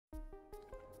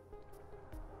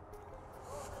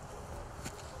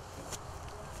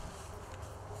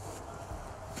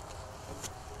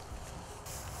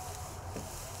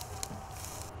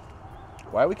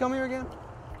Why we come here again?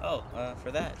 Oh,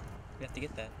 for that. We have to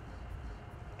get that.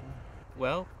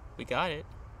 Well, we got it.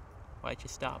 Why'd you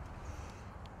stop?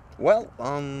 Well,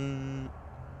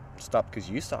 stopped because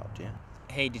you stopped, yeah.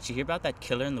 Hey, did you hear about that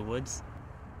killer in the woods?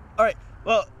 Alright,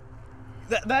 well,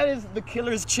 that is the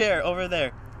killer's chair over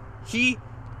there. He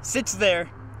sits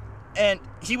there, and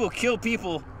he will kill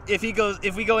people if we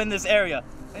go in this area.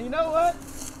 And you know what?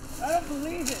 I don't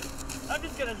believe it. I'm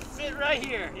just gonna sit right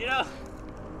here, you know?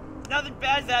 Nothing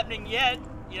bad's happening yet,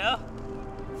 you know?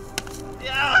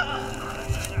 Yeah,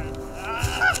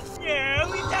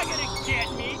 he's not gonna get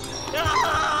me.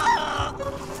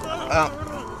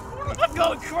 I'm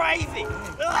going crazy.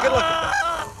 Good luck.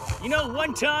 You know,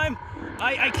 one time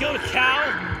I killed a cow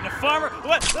and a farmer.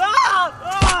 What?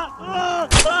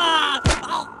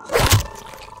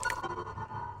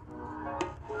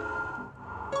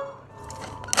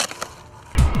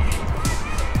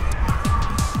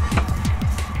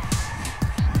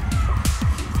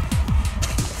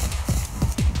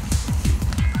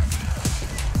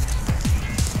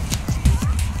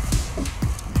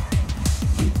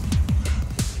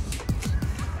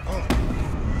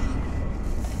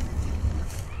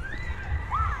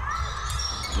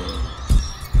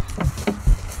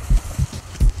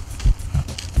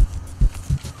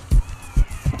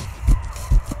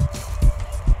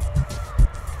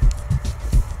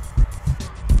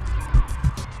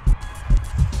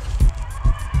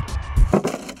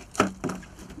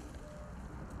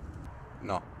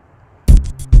 No.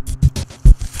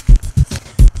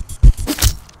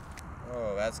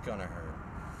 Oh, that's gonna hurt.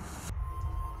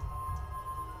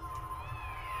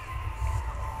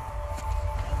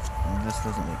 This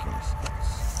doesn't make any sense.